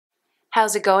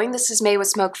How's it going? This is May with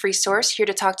Smoke Free Source, here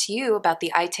to talk to you about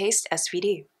the iTaste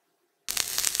SVD.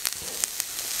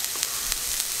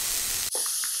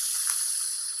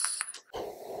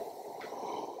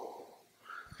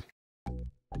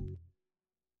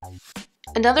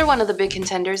 Another one of the big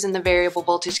contenders in the variable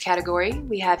voltage category,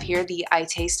 we have here the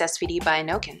iTaste SVD by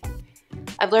Innokin.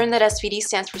 I've learned that SVD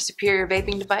stands for Superior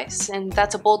Vaping Device, and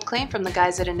that's a bold claim from the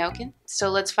guys at Innokin, so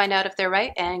let's find out if they're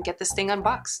right and get this thing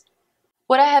unboxed.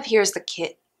 What I have here is the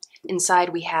kit. Inside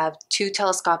we have 2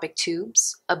 telescopic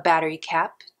tubes, a battery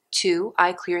cap, 2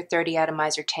 iClear 30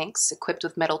 atomizer tanks equipped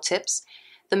with metal tips,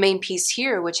 the main piece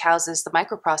here which houses the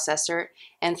microprocessor,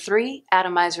 and 3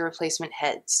 atomizer replacement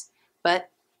heads. But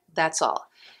that's all.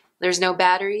 There's no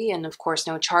battery and of course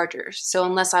no charger, so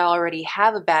unless I already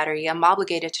have a battery, I'm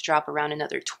obligated to drop around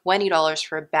another $20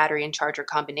 for a battery and charger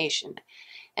combination,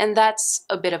 and that's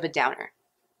a bit of a downer.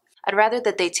 I'd rather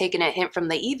that they'd taken a hint from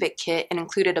the eVic kit and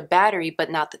included a battery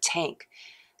but not the tank.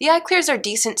 The iClears are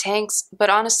decent tanks, but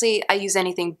honestly, I use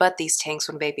anything but these tanks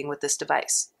when vaping with this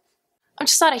device. I'm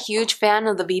just not a huge fan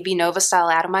of the VV Nova style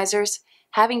atomizers.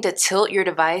 Having to tilt your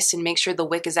device and make sure the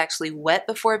wick is actually wet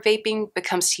before vaping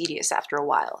becomes tedious after a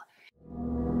while.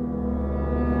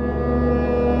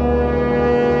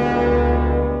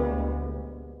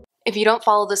 If you don't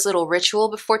follow this little ritual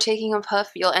before taking a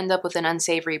puff, you'll end up with an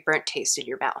unsavory burnt taste in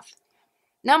your mouth.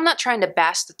 Now, I'm not trying to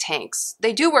bash the tanks.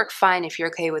 They do work fine if you're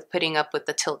okay with putting up with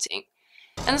the tilting.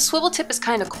 And the swivel tip is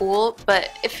kind of cool, but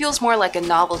it feels more like a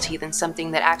novelty than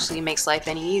something that actually makes life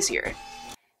any easier.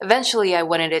 Eventually, I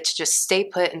wanted it to just stay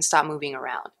put and stop moving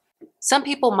around. Some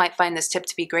people might find this tip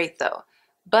to be great though,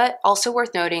 but also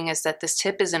worth noting is that this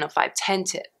tip isn't a 510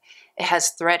 tip. It has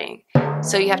threading,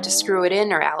 so you have to screw it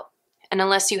in or out. And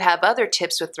unless you have other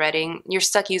tips with threading, you're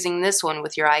stuck using this one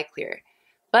with your iClear.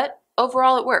 But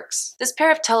overall it works. This pair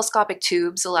of telescopic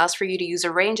tubes allows for you to use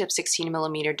a range of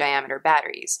 16mm diameter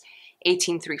batteries,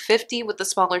 18350 with the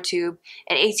smaller tube,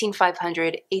 and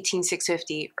 18500,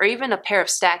 18650, or even a pair of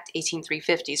stacked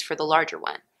 18350s for the larger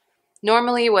one.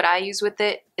 Normally what I use with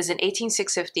it is an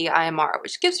 18650 IMR,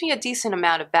 which gives me a decent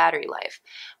amount of battery life,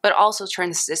 but also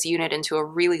turns this unit into a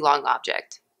really long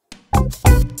object.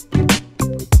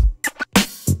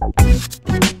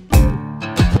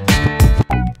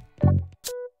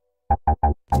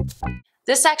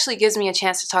 This actually gives me a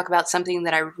chance to talk about something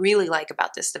that I really like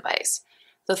about this device,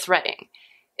 the threading.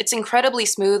 It's incredibly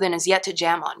smooth and is yet to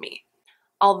jam on me.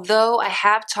 Although I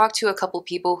have talked to a couple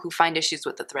people who find issues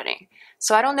with the threading,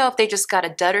 so I don't know if they just got a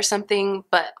dud or something,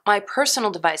 but my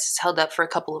personal device has held up for a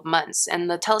couple of months and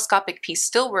the telescopic piece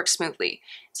still works smoothly.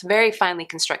 It's very finely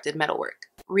constructed metalwork.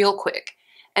 Real quick,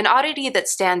 an oddity that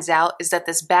stands out is that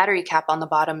this battery cap on the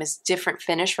bottom is different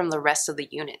finish from the rest of the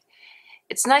unit.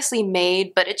 It's nicely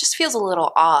made, but it just feels a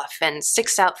little off and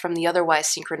sticks out from the otherwise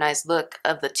synchronized look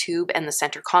of the tube and the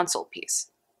center console piece.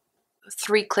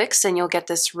 3 clicks and you'll get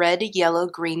this red, yellow,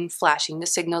 green flashing to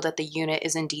signal that the unit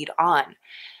is indeed on.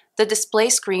 The display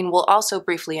screen will also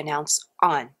briefly announce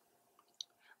on.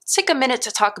 Let's take a minute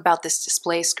to talk about this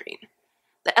display screen.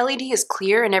 The LED is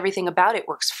clear and everything about it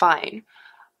works fine.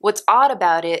 What's odd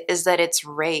about it is that it's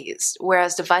raised,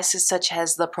 whereas devices such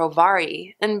as the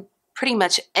Provari and pretty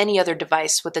much any other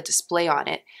device with a display on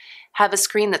it have a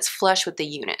screen that's flush with the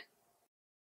unit.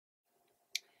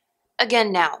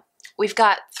 Again now, we've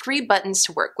got 3 buttons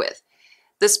to work with.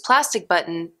 This plastic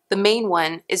button, the main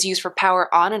one, is used for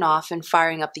power on and off and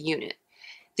firing up the unit.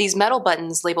 These metal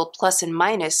buttons labeled plus and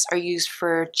minus are used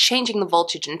for changing the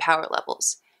voltage and power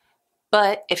levels.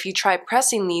 But if you try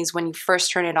pressing these when you first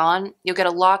turn it on, you'll get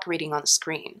a lock reading on the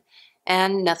screen,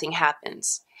 and nothing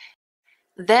happens.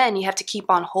 Then you have to keep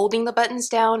on holding the buttons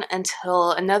down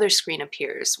until another screen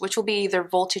appears, which will be either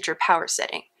voltage or power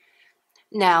setting.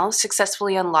 Now,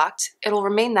 successfully unlocked, it'll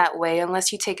remain that way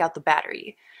unless you take out the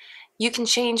battery. You can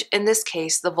change, in this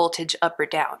case, the voltage up or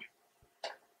down.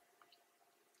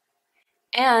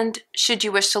 And should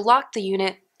you wish to lock the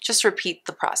unit, just repeat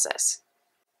the process.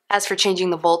 As for changing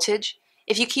the voltage,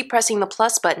 if you keep pressing the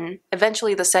plus button,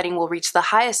 eventually the setting will reach the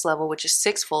highest level, which is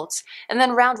 6 volts, and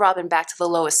then round robin back to the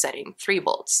lowest setting, 3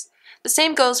 volts. The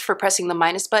same goes for pressing the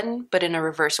minus button, but in a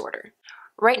reverse order.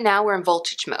 Right now we're in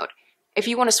voltage mode. If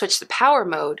you want to switch to power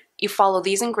mode, you follow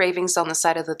these engravings on the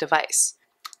side of the device.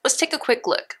 Let's take a quick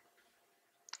look.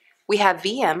 We have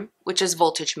VM, which is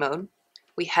voltage mode.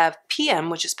 We have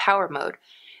PM, which is power mode,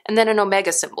 and then an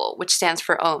omega symbol, which stands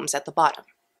for ohms at the bottom.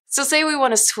 So say we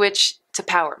want to switch to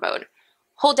power mode.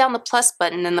 Hold down the plus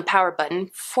button and the power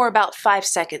button for about 5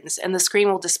 seconds and the screen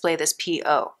will display this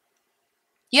PO.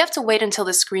 You have to wait until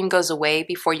the screen goes away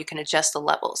before you can adjust the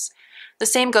levels. The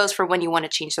same goes for when you want to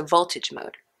change the voltage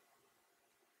mode.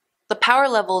 The power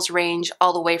levels range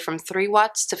all the way from 3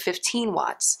 watts to 15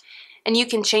 watts, and you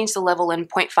can change the level in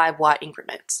 0.5 watt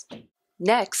increments.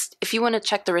 Next, if you want to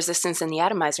check the resistance in the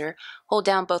atomizer, hold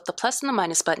down both the plus and the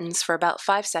minus buttons for about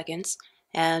 5 seconds,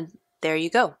 and there you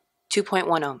go, 2.1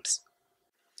 ohms.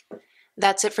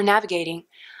 That's it for navigating.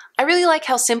 I really like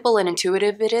how simple and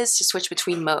intuitive it is to switch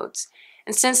between modes.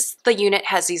 And since the unit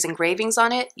has these engravings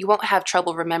on it, you won't have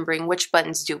trouble remembering which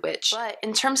buttons do which. But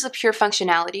in terms of pure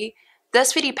functionality, the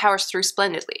SVD powers through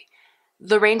splendidly.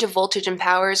 The range of voltage and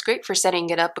power is great for setting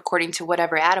it up according to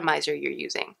whatever atomizer you're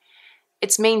using.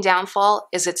 Its main downfall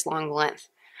is its long length.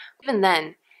 Even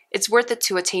then, it's worth it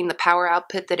to attain the power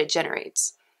output that it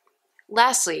generates.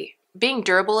 Lastly, being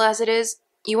durable as it is,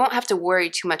 you won't have to worry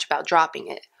too much about dropping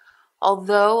it,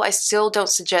 although I still don't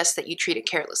suggest that you treat it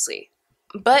carelessly.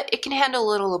 But it can handle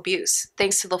a little abuse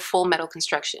thanks to the full metal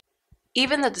construction.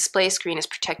 Even the display screen is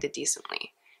protected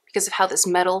decently because of how this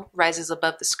metal rises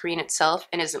above the screen itself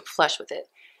and isn't flush with it.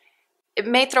 It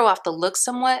may throw off the look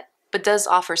somewhat, but does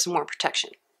offer some more protection.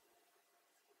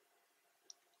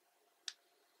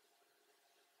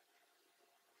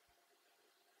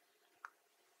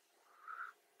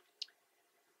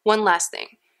 One last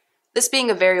thing. This being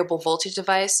a variable voltage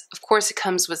device, of course it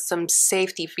comes with some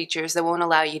safety features that won't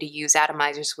allow you to use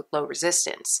atomizers with low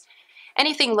resistance.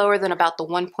 Anything lower than about the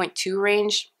 1.2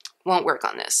 range won't work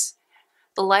on this.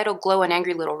 The light will glow an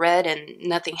angry little red and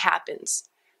nothing happens.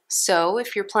 So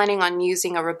if you're planning on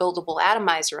using a rebuildable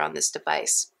atomizer on this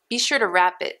device, be sure to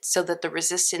wrap it so that the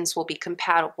resistance will be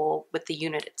compatible with the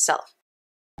unit itself.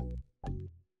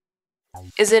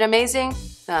 Is it amazing?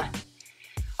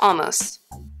 Almost.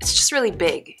 It's just really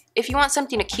big. If you want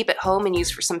something to keep at home and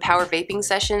use for some power vaping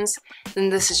sessions, then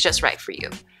this is just right for you.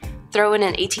 Throw in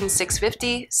an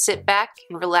 18650, sit back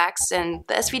and relax, and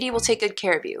the SVD will take good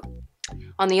care of you.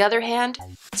 On the other hand,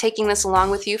 taking this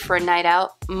along with you for a night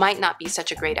out might not be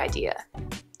such a great idea.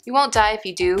 You won't die if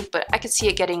you do, but I could see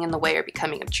it getting in the way or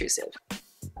becoming obtrusive.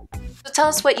 So tell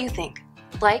us what you think.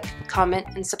 Like, comment,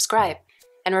 and subscribe.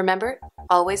 And remember,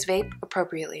 always vape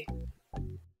appropriately.